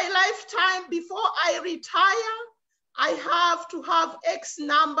 In my lifetime, before I retire, I have to have X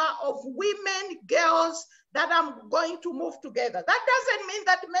number of women, girls that I'm going to move together. That doesn't mean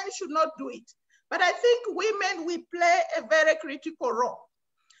that men should not do it. But I think women, we play a very critical role.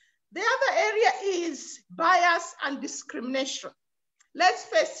 The other area is bias and discrimination. Let's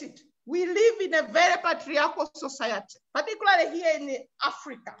face it, we live in a very patriarchal society, particularly here in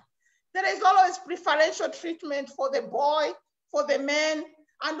Africa. There is always preferential treatment for the boy, for the man,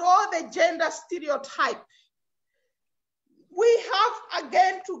 and all the gender stereotype. We have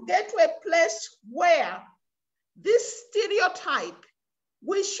again to get to a place where this stereotype,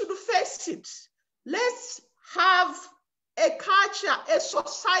 we should face it. Let's have a culture, a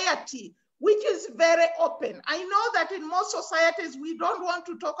society which is very open. I know that in most societies, we don't want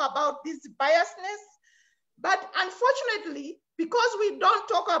to talk about this biasness, but unfortunately, because we don't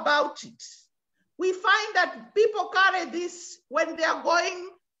talk about it, we find that people carry this when they are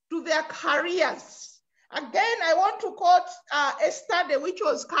going to their careers. Again, I want to quote a study which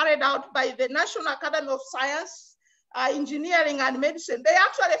was carried out by the National Academy of Science, Engineering and Medicine. They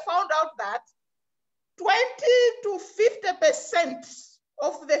actually found out that 20 to 50%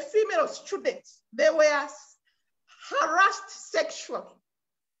 of the female students, they were harassed sexually.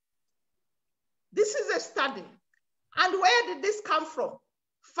 This is a study. And where did this come from?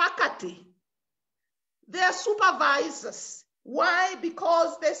 Faculty, their supervisors. Why?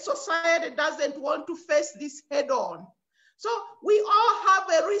 Because the society doesn't want to face this head on. So we all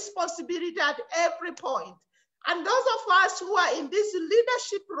have a responsibility at every point. And those of us who are in this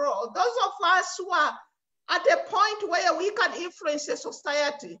leadership role, those of us who are at a point where we can influence a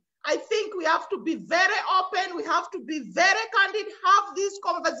society, I think we have to be very open. We have to be very candid, have this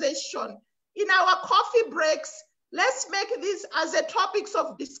conversation in our coffee breaks. Let's make this as a topics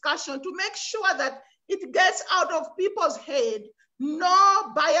of discussion to make sure that it gets out of people's head.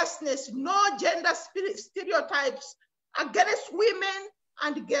 No biasness, no gender stereotypes against women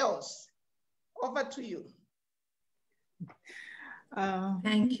and girls. Over to you.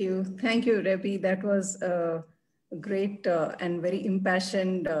 Thank you, Rebbie. That was a great and very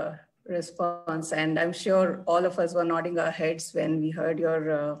impassioned response. And I'm sure all of us were nodding our heads when we heard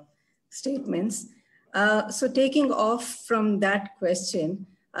your statements. So taking off from that question,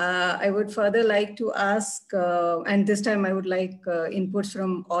 I would further like to ask, and this time I would like inputs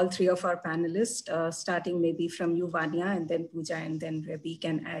from all three of our panelists, starting maybe from you, Vania, and then Pooja, and then Rebbie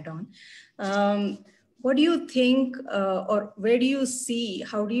can add on. What do you think, or where do you see,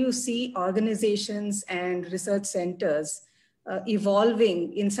 how do you see organizations and research centers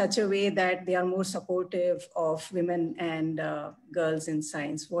evolving in such a way that they are more supportive of women and girls in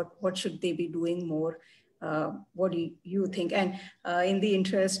science? What should they be doing more? What do you think? And in the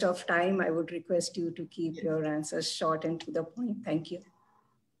interest of time, I would request you to keep your answers short and to the point. Thank you.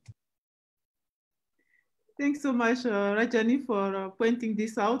 Thanks so much, Rajani, for pointing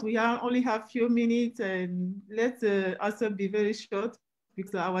this out. We only have a few minutes, and let's also be very short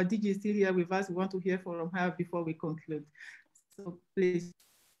because our DG is still here with us. We want to hear from her before we conclude. So please.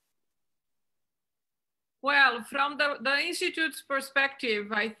 Well, from the Institute's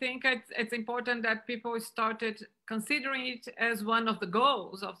perspective, I think it's important that people started considering it as one of the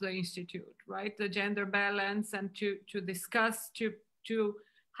goals of the Institute, right? The gender balance, and to discuss, to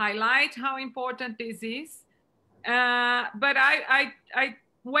highlight how important this is. But I'm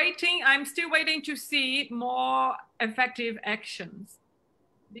still waiting to see more effective actions,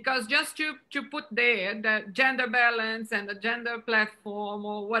 because just to put there the gender balance and the gender platform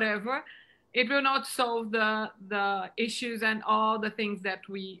or whatever, it will not solve the issues and all the things that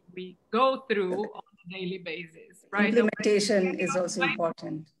we go through on a daily basis, right? Implementation is also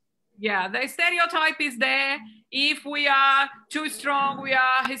important. Yeah, the stereotype is there. If we are too strong, we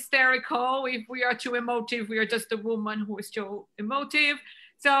are hysterical. If we are too emotive, we are just a woman who is too emotive.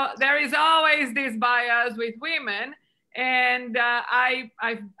 So there is always this bias with women. And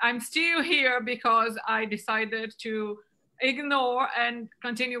I'm still here because I decided to ignore and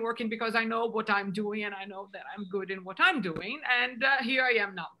continue working, because I know what I'm doing and I know that I'm good in what I'm doing. And here I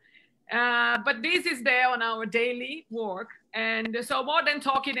am now. But this is there on our daily work. And so more than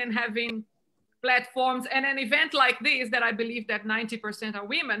talking and having platforms and an event like this, that I believe that 90% are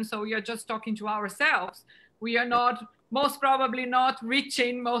women. So we are just talking to ourselves. We are not, most probably not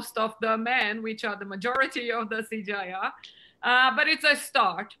reaching most of the men, which are the majority of the CGIAR. But it's a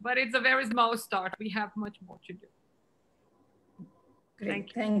start, but it's a very small start. We have much more to do.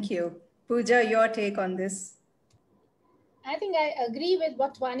 Great, thank you. Pooja, your take on this? I think I agree with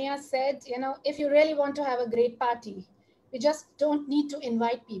what Vania said. You know, if you really want to have a great party, we just don't need to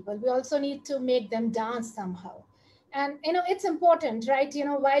invite people. We also need to make them dance somehow. And, you know, it's important, right? You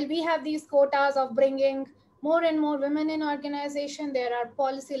know, while we have these quotas of bringing more and more women in organization, there are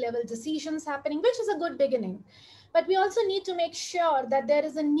policy level decisions happening, which is a good beginning. But we also need to make sure that there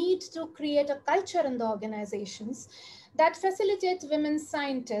is a need to create a culture in the organizations that facilitates women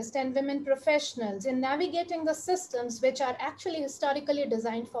scientists and women professionals in navigating the systems which are actually historically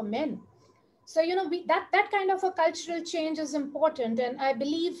designed for men. So, you know, that kind of a cultural change is important. And I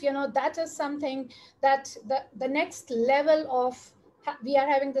believe, you know, that is something that the next level of, we are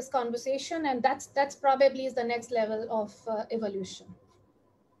having this conversation, and that's probably is the next level of evolution.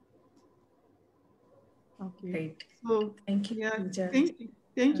 Okay. Great. So, thank you. Yeah,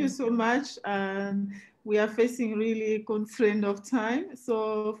 thank you so much. We are facing really constraint of time.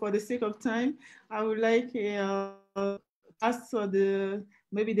 So for the sake of time, I would like ask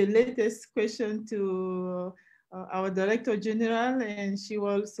maybe the latest question to our Director General, and she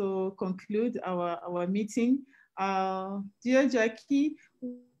will also conclude our meeting. Dear Jackie,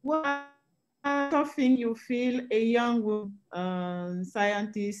 what something you feel a young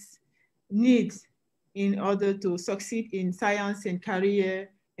scientist needs in order to succeed in science and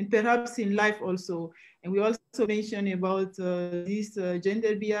career, and perhaps in life also? And we also mentioned about this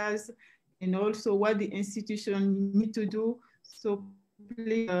gender bias, and also what the institution need to do. So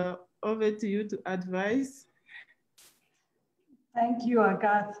please, over to you to advise. Thank you,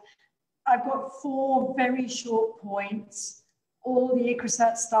 Agathe. I've got 4 very short points. All the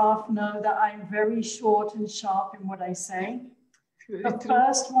ICRISAT staff know that I'm very short and sharp in what I say. The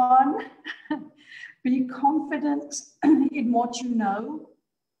first one, be confident in what you know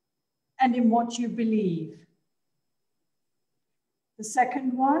and in what you believe. The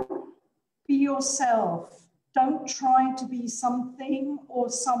second one, be yourself. Don't try to be something or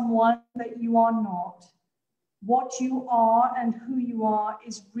someone that you are not. What you are and who you are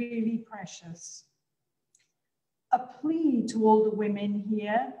is really precious. A plea to all the women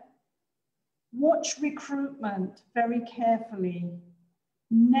here: watch recruitment very carefully.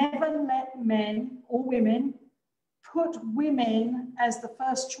 Never let men or women put women as the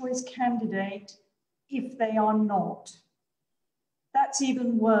first choice candidate if they are not. That's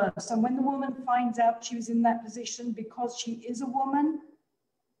even worse. And when the woman finds out she was in that position because she is a woman,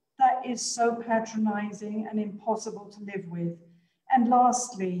 that is so patronizing and impossible to live with. And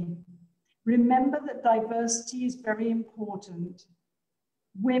lastly, remember that diversity is very important.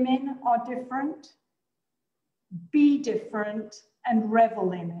 Women are different, be different, and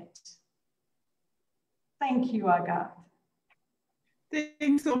revel in it. Thank you, Agathe.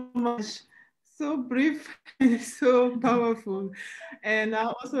 Thanks so much. So brief, so powerful. And I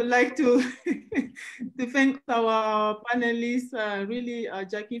also like to thank our panelists. Really,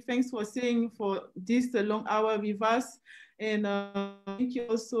 Jackie, thanks for staying for this long hour with us. And thank you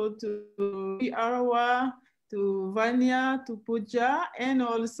also to Rebbie Harawa, to Vania, to Pooja, and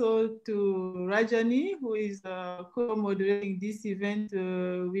also to Rajani, who is co-moderating this event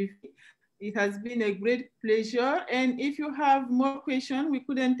with me. It has been a great pleasure. And if you have more questions, we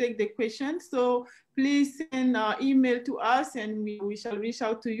couldn't take the questions, so please send an email to us and we shall reach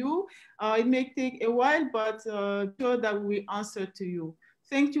out to you. It may take a while, but sure that we answer to you.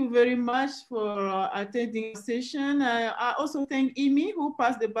 Thank you very much for attending the session. I also thank Imi, who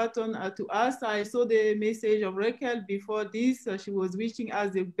passed the baton to us. I saw the message of Raquel before this. She was wishing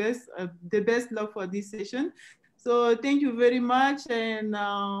us the best luck for this session. So thank you very much, and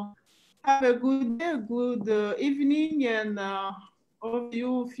have a good day, good evening, and over to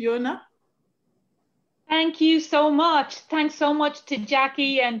you, Fiona. Thank you so much. Thanks so much to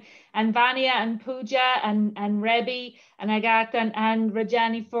Jackie and Vania and Pooja and Rebbie and Agatha and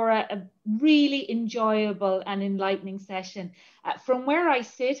Rajani for a really enjoyable and enlightening session. From where I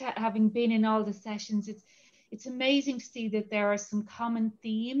sit, having been in all the sessions, it's amazing to see that there are some common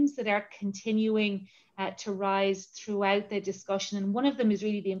themes that are continuing to rise throughout the discussion. And one of them is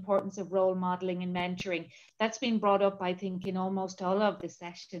really the importance of role modeling and mentoring. That's been brought up, I think, in almost all of the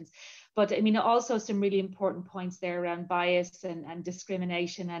sessions. But I mean, also some really important points there around bias and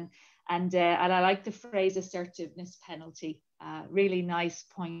discrimination and I like the phrase assertiveness penalty. Really nice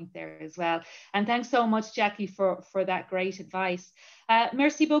point there as well. And thanks so much, Jackie, for that great advice.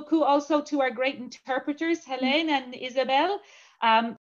 Merci beaucoup also to our great interpreters, Helene and Isabel.